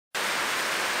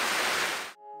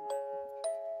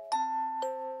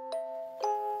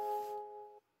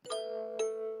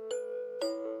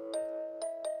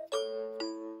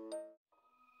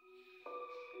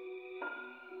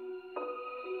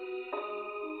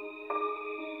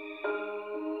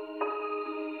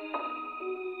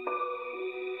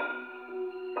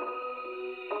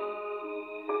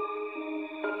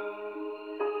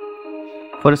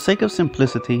For the sake of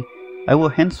simplicity, I will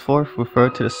henceforth refer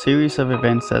to the series of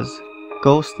events as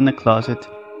Ghost in the Closet,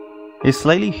 a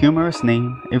slightly humorous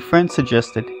name a friend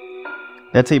suggested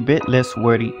that's a bit less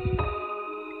wordy.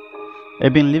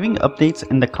 I've been leaving updates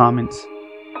in the comments,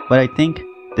 but I think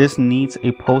this needs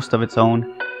a post of its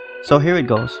own, so here it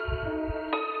goes.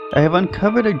 I have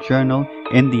uncovered a journal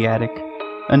in the attic,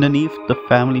 underneath the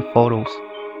family photos.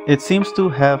 It seems to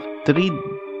have 3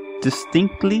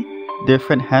 distinctly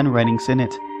different handwritings in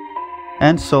it,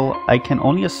 and so I can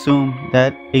only assume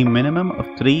that a minimum of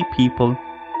 3 people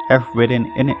have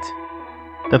written in it.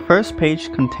 The first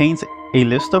page contains a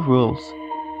list of rules,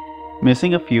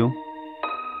 missing a few,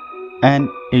 and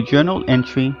a journal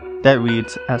entry that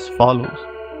reads as follows.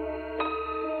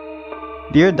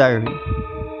 Dear Diary,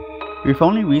 we've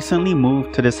only recently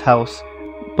moved to this house,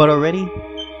 but already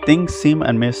things seem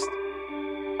amiss.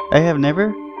 I have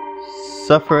never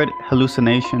suffered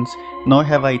hallucinations, nor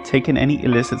have I taken any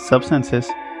illicit substances,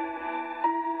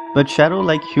 but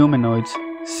shadow-like humanoids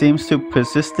seems to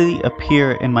persistently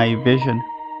appear in my vision.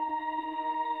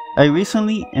 I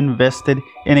recently invested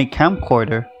in a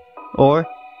camcorder, or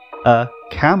a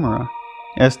camera,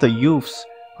 as the youths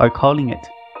are calling it.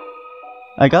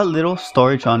 I got little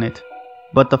storage on it,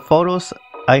 but the photos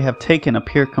I have taken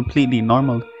appear completely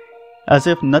normal, as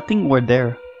if nothing were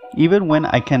there, even when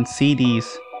I can see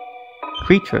these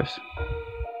creatures.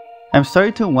 I'm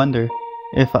starting to wonder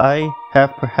if I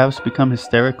have perhaps become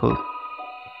hysterical.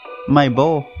 My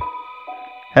beau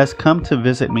has come to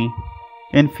visit me,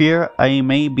 in fear I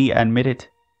may be admitted.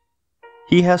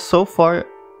 He has so far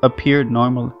appeared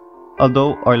normal,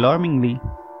 although alarmingly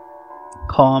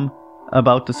calm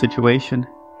about the situation.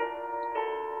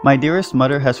 My dearest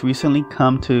mother has recently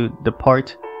come to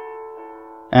depart,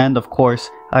 and of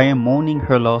course I am mourning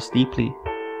her loss deeply.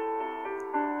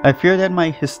 I fear that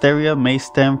my hysteria may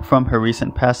stem from her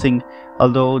recent passing,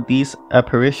 although these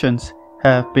apparitions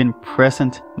have been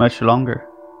present much longer.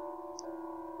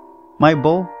 My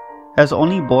beau has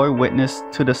only bore witness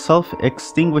to the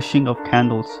self-extinguishing of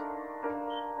candles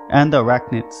and the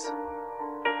arachnids.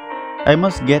 I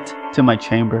must get to my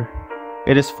chamber.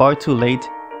 It is far too late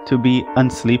to be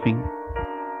unsleeping.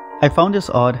 I found this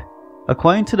odd.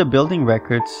 According to the building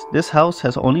records, this house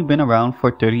has only been around for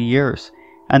 30 years,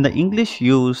 and the English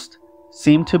used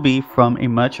seem to be from a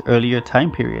much earlier time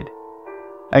period.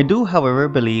 I do, however,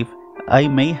 believe I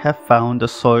may have found the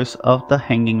source of the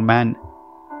hanging man.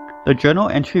 The journal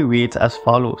entry reads as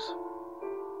follows.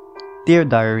 Dear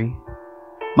Diary,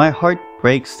 my heart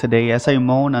breaks today as I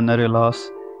mourn another loss.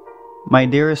 My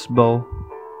dearest beau.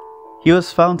 He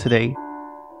was found today,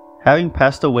 having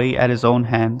passed away at his own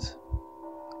hands.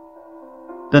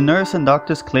 The nurse and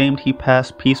doctors claimed he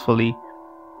passed peacefully,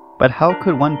 but how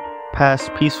could one pass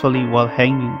peacefully while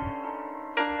hanging?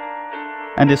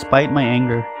 And despite my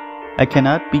anger, I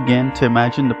cannot begin to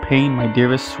imagine the pain my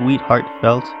dearest sweetheart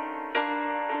felt.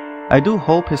 I do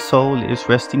hope his soul is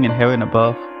resting in heaven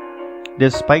above,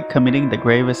 despite committing the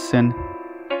gravest sin.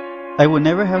 I would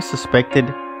never have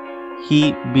suspected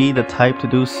he'd be the type to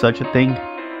do such a thing.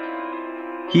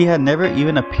 He had never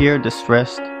even appeared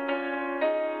distressed.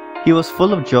 He was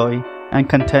full of joy and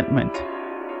contentment.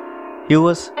 He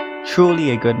was truly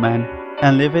a good man,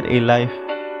 and lived a life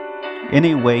in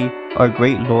a way our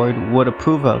great Lord would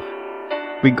approve of,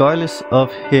 regardless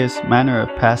of his manner of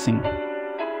passing.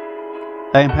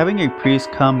 I am having a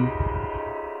priest come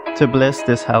to bless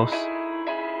this house.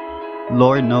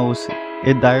 Lord knows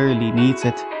it direly needs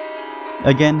it.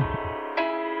 Again,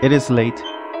 it is late.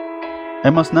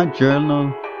 I must not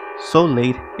journal so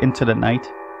late into the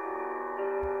night.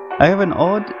 I have an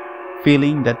odd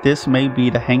feeling that this may be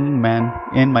the hanging man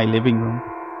in my living room.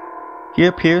 He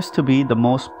appears to be the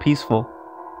most peaceful,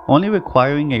 only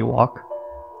requiring a walk,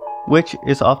 which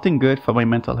is often good for my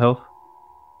mental health.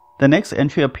 The next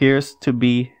entry appears to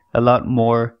be a lot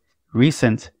more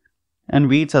recent and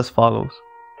reads as follows.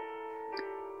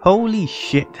 Holy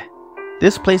shit!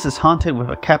 This place is haunted with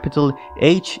a capital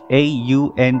H-A-U-N-T-E-D.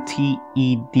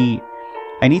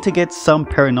 I need to get some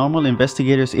paranormal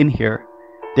investigators in here.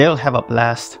 They'll have a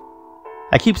blast.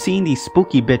 I keep seeing these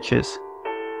spooky bitches.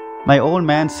 My old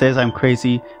man says I'm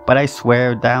crazy, but I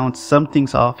swear down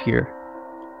something's off here.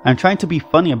 I'm trying to be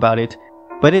funny about it,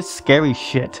 but it's scary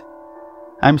shit.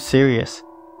 I'm serious.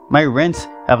 My rents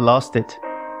have lost it.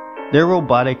 They're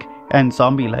robotic and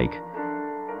zombie-like.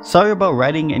 Sorry about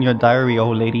writing in your diary,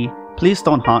 old lady. Please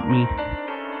don't haunt me.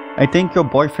 I think your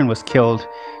boyfriend was killed.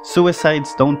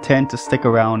 Suicides don't tend to stick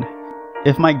around.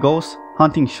 If my ghost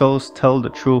hunting shows tell the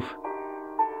truth,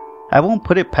 I won't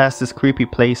put it past this creepy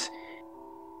place.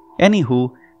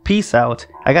 Anywho, peace out.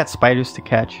 I got spiders to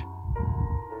catch.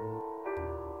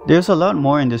 There's a lot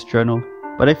more in this journal,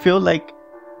 but I feel like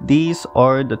these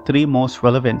are the three most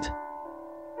relevant.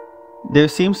 There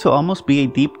seems to almost be a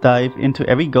deep dive into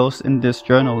every ghost in this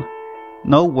journal.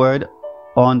 No word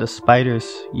on the spiders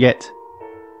yet,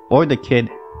 or the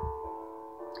kid.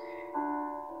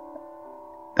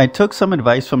 I took some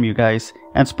advice from you guys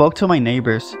and spoke to my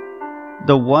neighbors.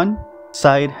 The one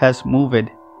side has moved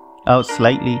out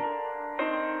slightly,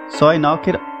 so I knocked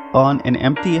it on an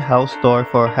empty house door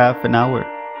for half an hour.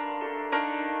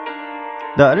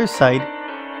 The other side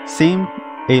seemed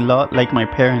a lot like my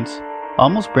parents,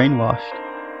 almost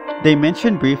brainwashed. They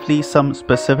mentioned briefly some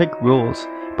specific rules,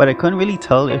 but I couldn't really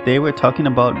tell if they were talking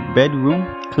about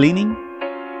bedroom cleaning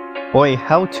or a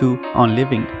how-to on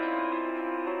living.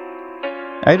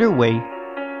 Either way,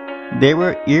 they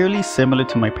were eerily similar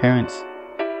to my parents.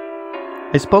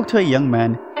 I spoke to a young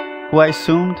man who I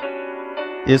assumed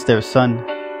is their son.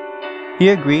 He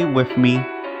agreed with me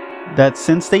that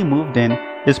since they moved in,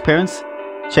 his parents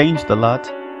changed a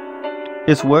lot.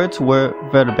 His words were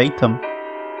verbatim.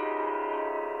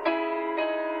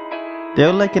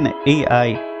 They're like an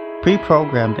AI,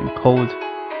 pre-programmed and cold.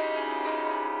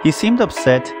 He seemed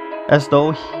upset, as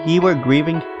though he were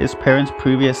grieving his parents'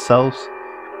 previous selves.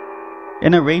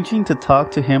 In arranging to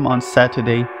talk to him on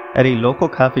Saturday at a local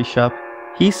coffee shop,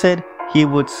 he said he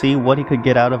would see what he could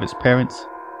get out of his parents.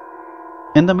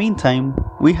 In the meantime,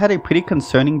 we had a pretty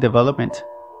concerning development.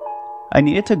 I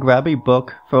needed to grab a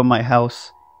book from my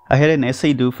house. I had an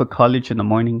essay due for college in the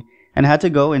morning and had to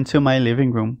go into my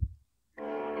living room.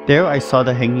 There I saw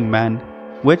the hanging man,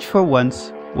 which for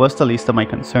once was the least of my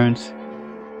concerns.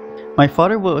 My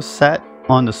father was sat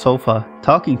on the sofa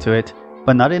talking to it,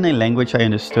 but not in a language I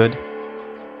understood.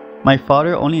 My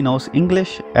father only knows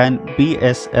English and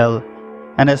BSL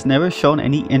and has never shown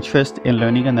any interest in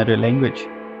learning another language.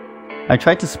 I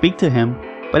tried to speak to him,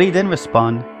 but he didn't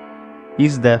respond.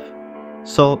 He's deaf,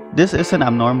 so this isn't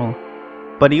abnormal.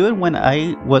 But even when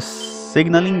I was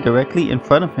signaling directly in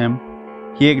front of him,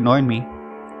 he ignored me.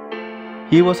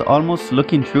 He was almost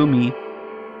looking through me.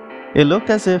 It looked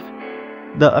as if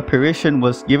the apparition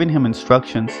was giving him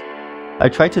instructions. I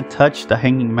tried to touch the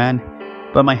hanging man,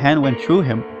 but my hand went through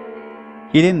him.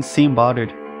 He didn't seem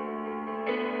bothered.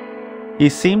 He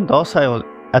seemed docile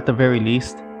at the very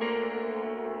least.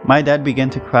 My dad began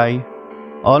to cry,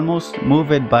 almost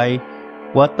moved by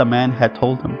what the man had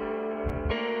told him.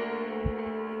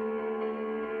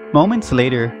 Moments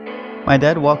later, my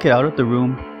dad walked out of the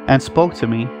room and spoke to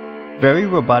me, very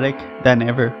robotic than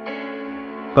ever,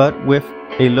 but with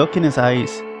a look in his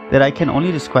eyes that I can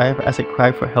only describe as a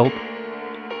cry for help.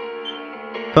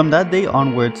 From that day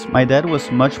onwards, my dad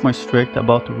was much more strict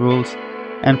about the rules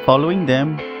and following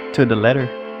them to the letter.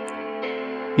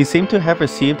 He seemed to have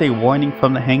received a warning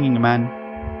from the hanging man.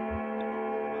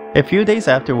 A few days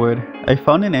afterward, I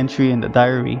found an entry in the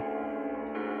diary,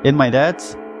 in my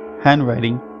dad's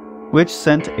handwriting, which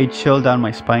sent a chill down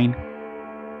my spine.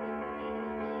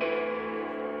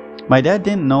 My dad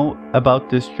didn't know about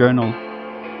this journal.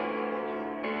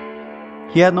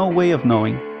 He had no way of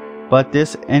knowing, but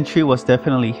this entry was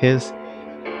definitely his,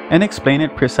 and explained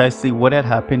it precisely what had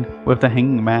happened with the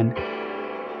hanging man.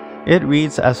 It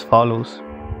reads as follows.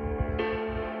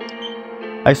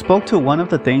 I spoke to one of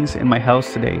the things in my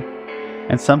house today,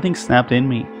 and something snapped in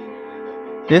me.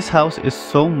 This house is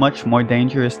so much more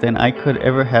dangerous than I could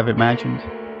ever have imagined.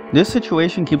 This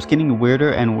situation keeps getting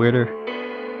weirder and weirder.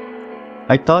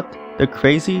 I thought the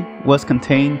crazy was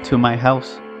contained to my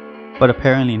house, but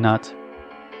apparently not.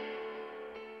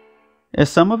 As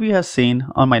some of you have seen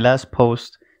on my last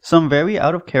post, some very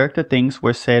out of character things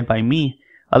were said by me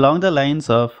along the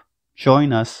lines of,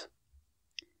 join us.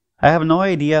 I have no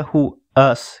idea who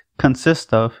us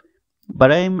consists of,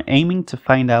 but I am aiming to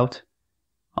find out.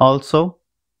 Also,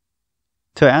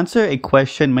 to answer a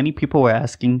question many people were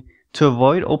asking, to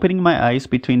avoid opening my eyes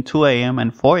between 2 a.m.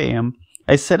 and 4 a.m.,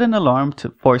 I set an alarm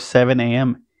for 7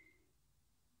 a.m.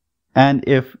 And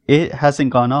if it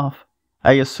hasn't gone off,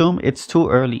 I assume it's too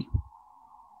early.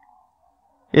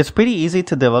 It's pretty easy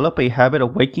to develop a habit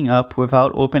of waking up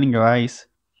without opening your eyes,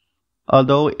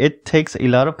 although it takes a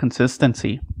lot of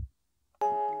consistency.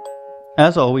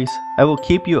 As always, I will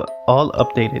keep you all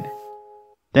updated.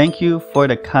 Thank you for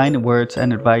the kind words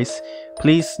and advice.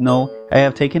 Please know I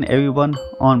have taken everyone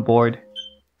on board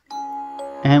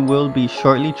and will be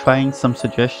shortly trying some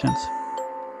suggestions.